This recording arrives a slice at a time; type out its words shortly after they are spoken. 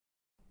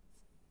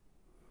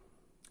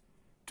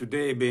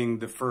Today being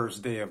the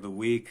first day of the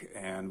week,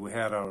 and we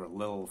had our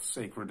little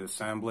sacred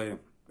assembly,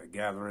 a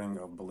gathering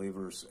of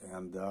believers,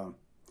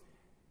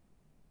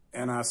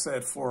 and I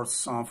set forth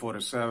Psalm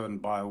 47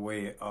 by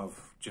way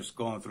of just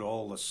going through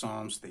all the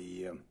Psalms,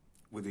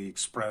 with the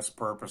express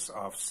purpose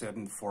of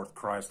setting forth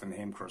Christ and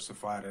Him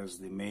crucified as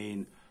the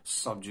main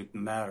subject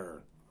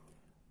matter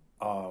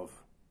of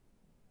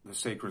the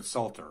sacred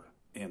Psalter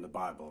in the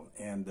Bible,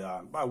 and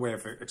by way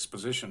of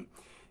exposition.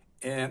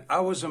 And I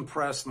was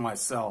impressed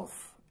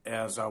myself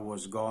as I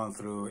was going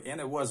through, and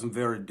it wasn't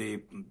very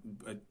deep,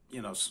 but,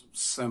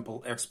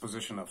 simple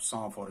exposition of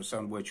Psalm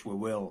 47, which we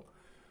will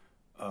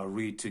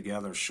read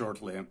together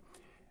shortly,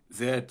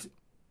 that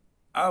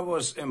I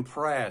was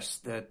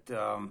impressed that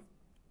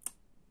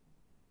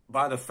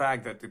by the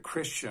fact that the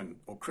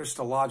Christian or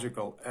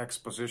Christological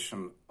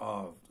exposition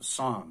of the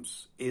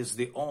Psalms is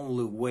the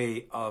only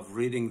way of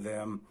reading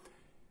them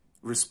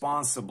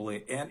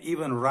responsibly and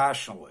even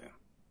rationally.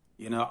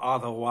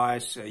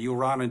 Otherwise you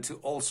run into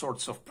all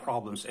sorts of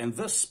problems. And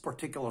this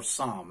particular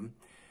Psalm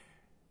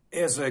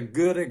is a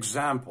good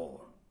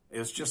example.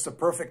 It's just a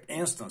perfect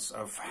instance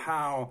of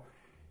how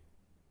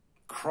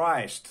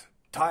Christ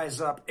ties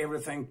up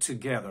everything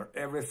together.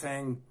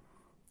 Everything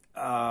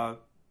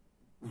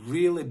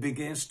really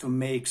begins to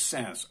make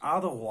sense.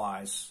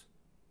 Otherwise,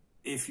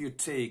 if you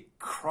take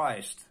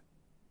Christ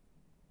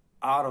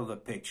out of the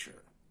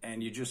picture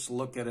and you just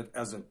look at it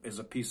as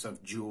a piece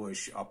of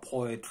Jewish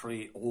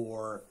poetry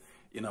or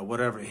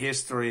whatever,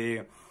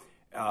 history,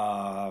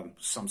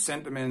 some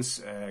sentiments,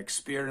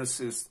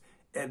 experiences,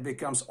 it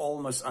becomes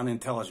almost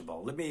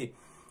unintelligible. Let me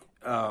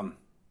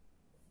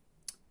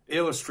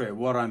illustrate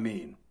what I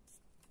mean.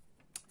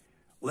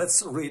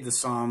 Let's read the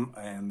Psalm,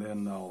 and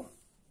then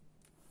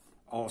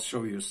I'll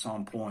show you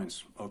some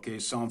points. Okay,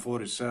 Psalm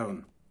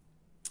 47.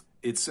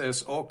 It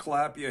says, "Oh,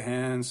 clap your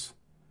hands,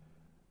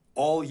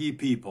 all ye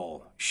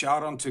people.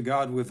 Shout unto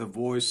God with a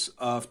voice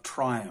of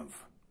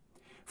triumph.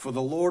 For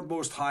the Lord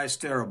Most High is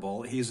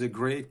terrible. He is a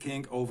great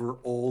king over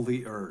all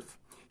the earth.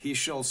 He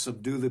shall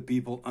subdue the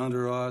people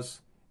under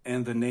us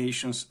and the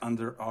nations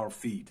under our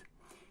feet.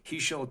 He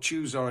shall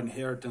choose our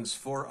inheritance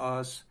for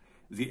us,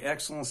 the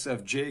excellence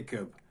of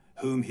Jacob,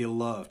 whom he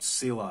loved.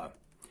 Selah.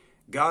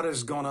 God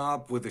has gone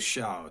up with a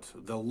shout,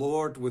 the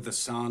Lord with the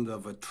sound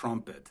of a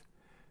trumpet.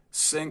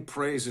 Sing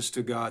praises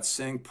to God,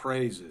 sing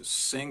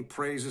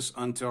praises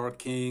unto our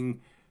King,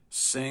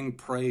 sing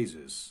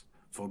praises.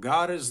 For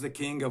God is the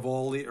King of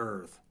all the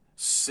earth.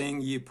 Sing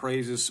ye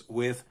praises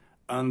with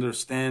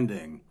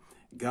understanding.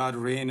 God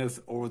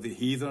reigneth over the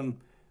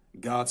heathen.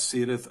 God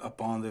sitteth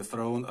upon the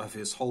throne of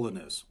his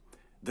holiness.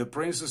 The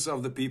princes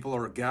of the people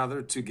are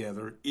gathered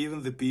together,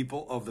 even the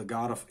people of the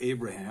God of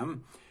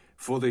Abraham.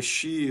 For the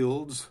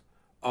shields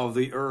of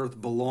the earth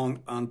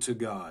belong unto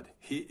God.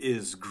 He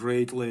is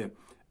greatly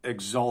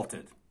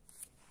exalted."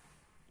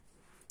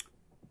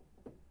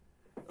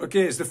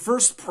 Okay, it's the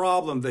first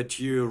problem that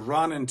you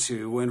run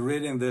into when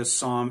reading this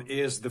psalm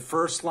is the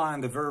first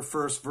line. The very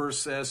first verse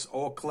says,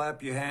 "Oh,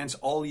 clap your hands,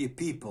 all ye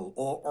people,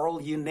 or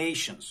all ye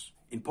nations."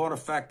 In point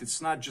of fact,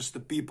 it's not just the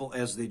people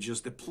as the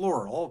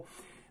plural.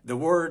 The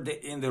word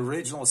in the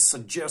original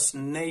suggests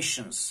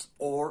nations,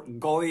 or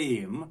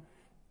goyim,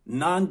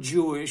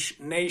 non-Jewish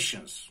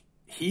nations,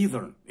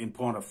 heathen in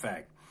point of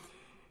fact.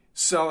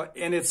 So,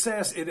 and it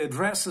says it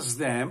addresses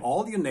them,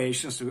 all your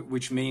nations,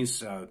 which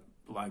means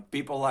like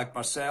people like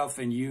myself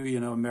and you,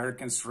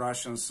 Americans,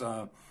 Russians,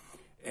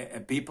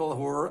 people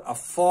who are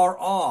far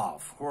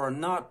off, who are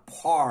not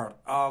part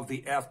of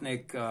the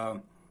ethnic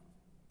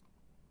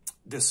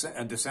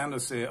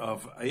descendancy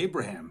of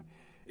Abraham.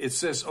 It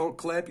says, "Oh,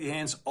 clap your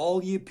hands,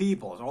 all ye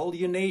peoples, all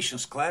ye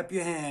nations, clap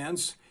your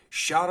hands,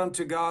 shout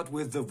unto God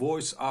with the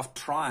voice of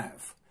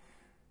triumph."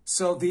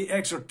 So the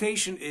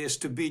exhortation is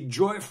to be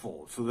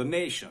joyful to the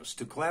nations,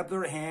 to clap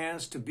their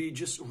hands, to be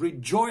just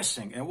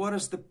rejoicing. And what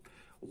is the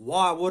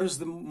why? What is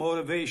the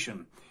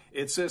motivation?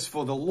 It says,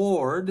 "For the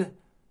Lord,"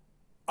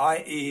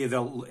 i.e.,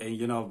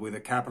 with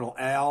a capital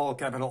L,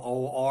 capital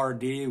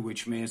O-R-D,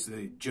 which means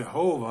the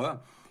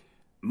Jehovah,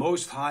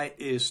 Most High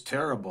is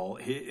terrible.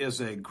 He is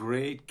a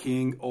great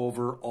king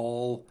over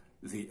all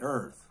the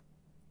earth.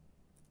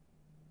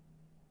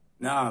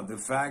 Now, the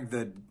fact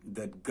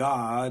that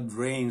God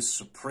reigns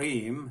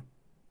supreme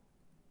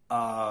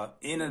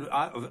in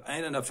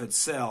and of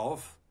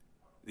itself,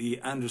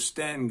 the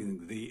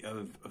understanding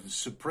of the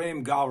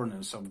supreme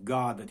governance of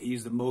God, that He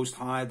is the Most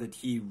High, that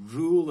He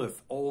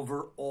ruleth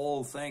over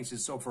all things and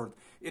so forth,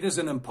 it is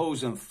an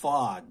imposing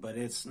thought, but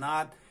it's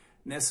not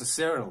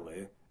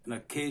necessarily an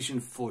occasion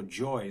for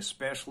joy,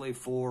 especially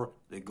for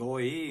the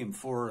goyim,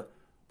 for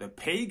the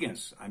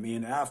pagans. I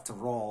mean, after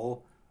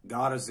all,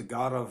 God is the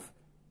God of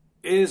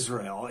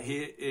Israel.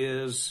 He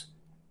is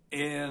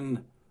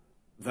in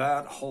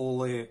that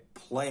holy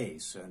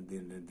place, and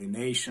the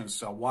nations.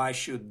 So why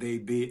should they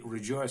be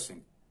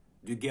rejoicing?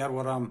 Do you get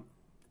what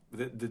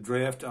the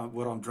drift,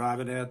 what I'm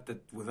driving at?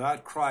 That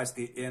without Christ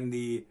in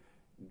the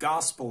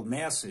gospel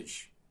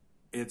message,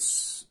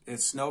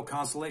 it's no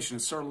consolation.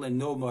 It's certainly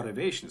no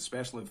motivation,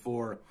 especially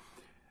for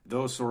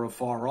those who are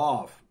far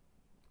off.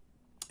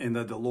 and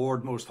that the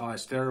Lord Most High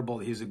is terrible.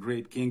 He's a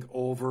great king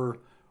over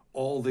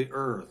all the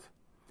earth.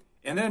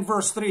 And then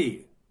verse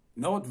 3,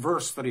 note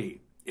verse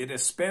 3. It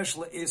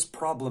especially is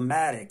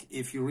problematic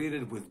if you read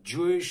it with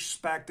Jewish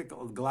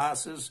spectacled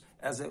glasses,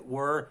 as it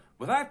were,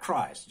 without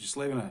Christ. Just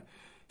living a,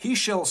 he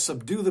shall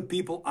subdue the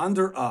people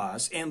under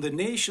us and the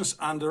nations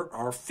under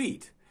our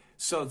feet.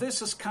 So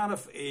this is kind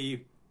of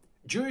a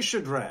Jewish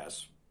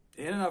address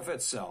in and of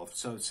itself.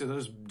 So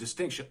there's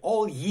distinction.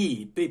 All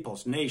ye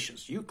peoples,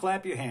 nations, you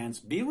clap your hands,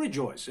 be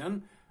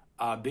rejoicing,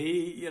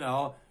 be,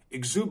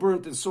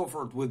 exuberant and so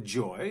forth with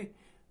joy,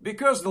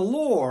 because the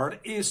Lord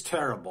is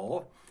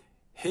terrible.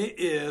 He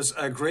is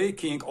a great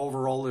king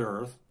over all the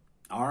earth.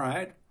 All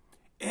right.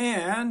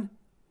 And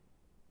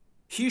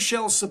he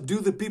shall subdue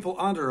the people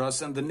under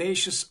us and the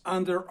nations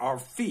under our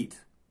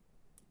feet.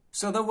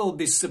 So they will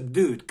be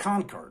subdued,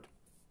 conquered.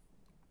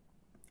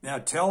 Now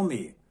tell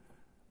me,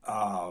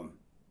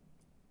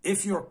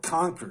 if you're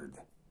conquered,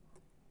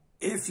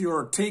 if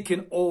you're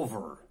taken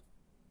over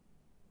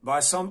by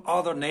some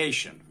other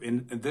nation,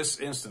 in this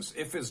instance,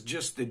 if it's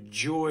just the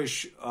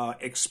Jewish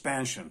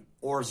expansion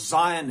or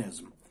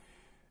Zionism,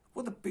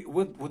 would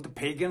the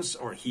pagans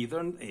or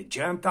heathen,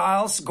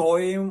 Gentiles,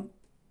 Goyim,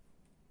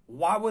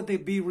 why would they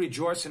be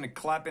rejoicing and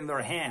clapping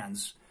their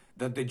hands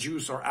that the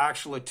Jews are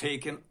actually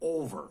taken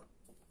over?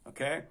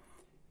 Okay?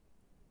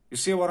 You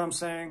see what I'm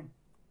saying?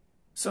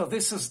 So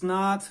this is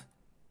not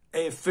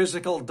a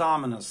physical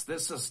dominance.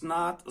 This is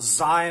not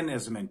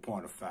Zionism in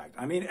point of fact.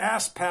 I mean,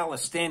 ask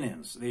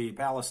Palestinians, the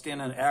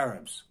Palestinian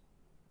Arabs,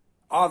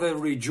 are they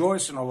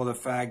rejoicing over the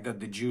fact that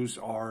the Jews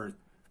are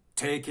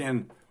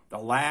taking the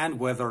land,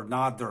 whether or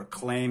not their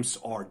claims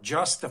are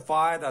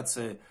justified?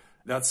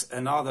 That's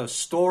another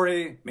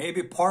story,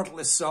 maybe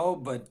partly so,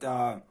 but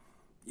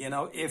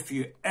if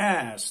you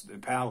ask the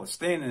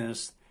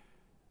Palestinians,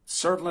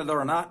 certainly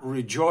they're not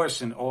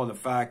rejoicing over the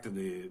fact that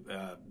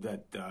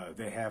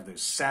they have the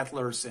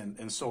settlers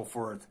and so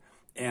forth,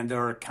 and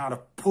they're kind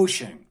of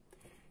pushing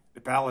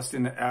the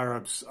Palestinian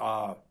Arabs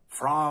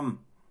from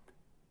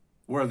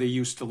where they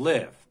used to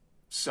live.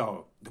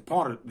 So the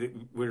point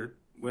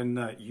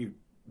when you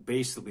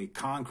basically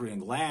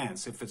conquering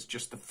lands, if it's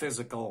just a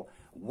physical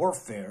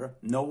warfare,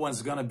 no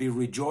one's going to be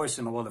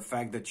rejoicing over the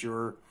fact that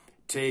you're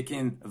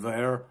taking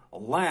their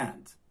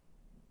land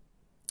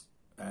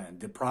and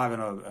depriving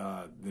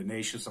of the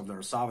nations of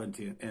their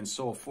sovereignty and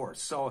so forth.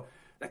 So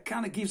that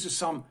kind of gives you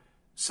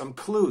some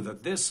clue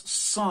that this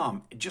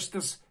psalm, just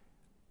as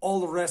all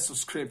the rest of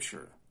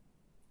Scripture,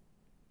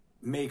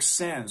 makes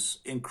sense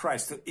in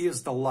Christ, who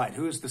is the light,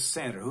 who is the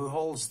center, who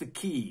holds the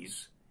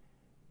keys,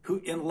 who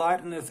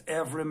enlighteneth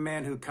every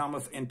man who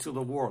cometh into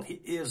the world.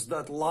 He is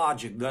that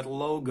logic, that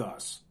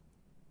logos,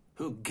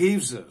 who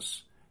gives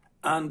us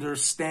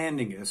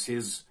understanding, as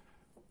his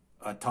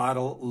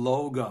title,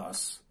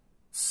 Logos,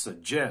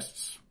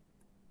 suggests.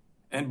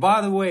 And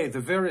by the way, the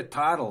very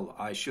title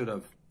I should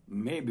have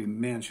maybe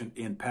mentioned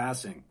in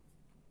passing.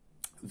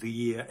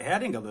 The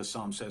heading of the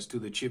psalm says, to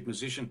the chief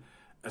musician,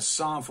 a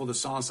psalm for the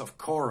sons of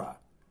Korah.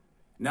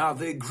 Now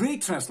the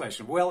Greek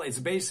translation, well, it's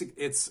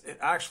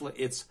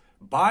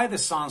by the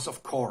sons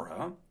of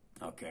Korah,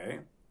 okay?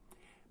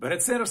 But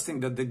it's interesting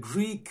that the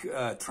Greek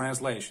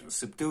translation,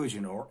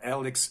 Septuagint or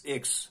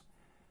LXX,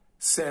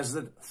 says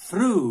that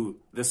through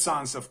the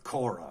sons of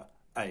Korah,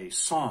 a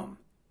psalm.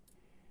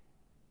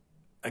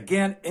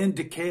 Again,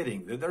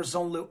 indicating that there's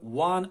only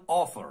one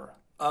author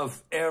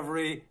of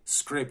every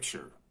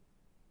scripture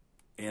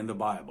in the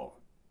Bible.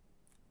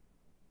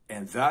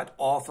 And that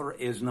author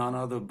is none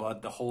other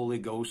but the Holy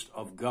Ghost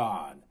of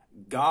God.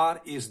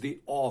 God is the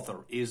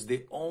author, is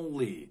the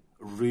only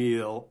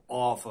real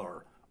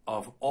author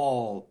of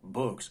all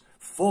books.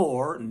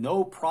 For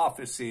no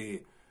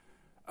prophecy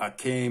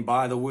came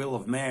by the will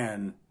of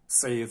man,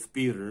 saith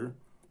Peter,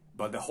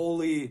 but the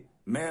holy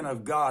man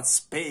of God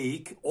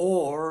spake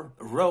or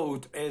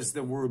wrote as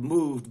they were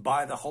moved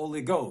by the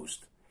Holy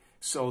Ghost.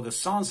 So the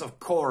sons of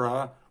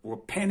Korah were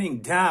penning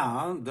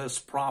down this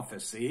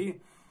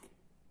prophecy,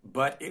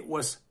 but it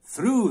was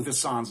through the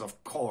sons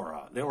of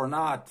Korah. They were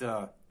not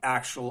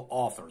actual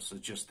authors.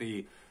 It's just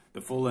the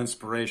full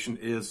inspiration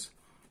is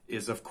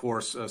of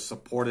course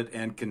supported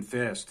and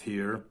confessed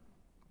here.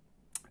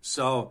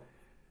 So,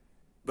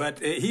 but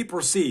he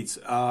proceeds.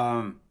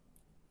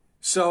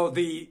 So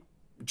the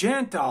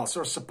Gentiles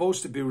are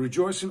supposed to be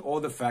rejoicing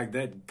over the fact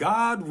that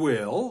God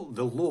will,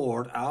 the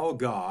Lord, our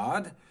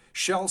God,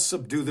 shall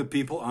subdue the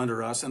people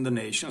under us and the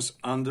nations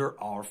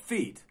under our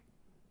feet.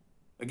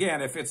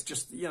 Again, if it's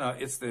just,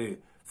 it's the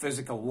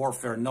physical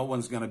warfare, no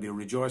one's going to be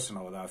rejoicing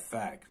over that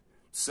fact.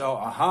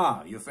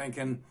 So, you're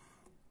thinking,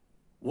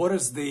 what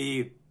is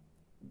the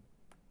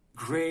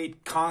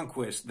great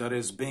conquest that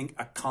is being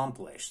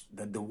accomplished?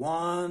 That the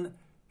one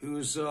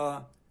who's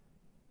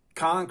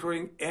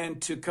conquering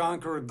and to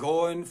conquer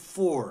going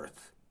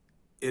forth,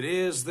 it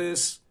is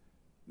this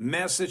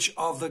message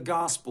of the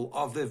gospel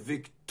of the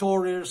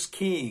victorious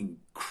King,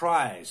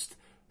 Christ,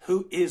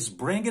 who is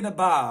bringing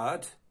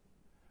about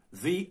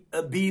the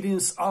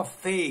obedience of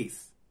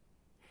faith.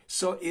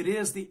 So it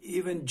is the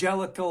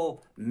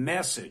evangelical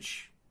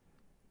message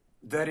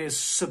that is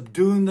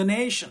subduing the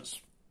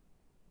nations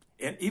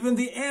and even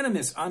the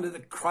enemies under the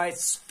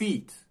Christ's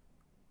feet.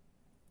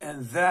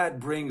 And that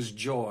brings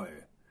joy,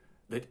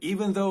 that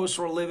even those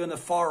who are living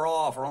afar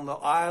off or on the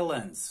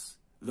islands,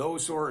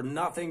 those who are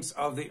nothings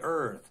of the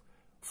earth,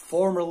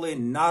 formerly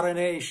not a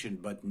nation,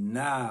 but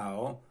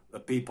now the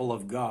people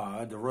of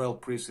God, the royal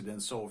priesthood,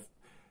 and so forth,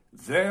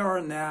 they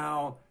are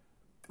now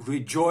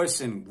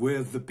rejoicing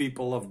with the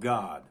people of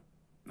God.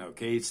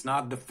 Okay, it's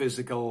not the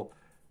physical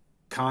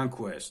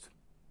conquest.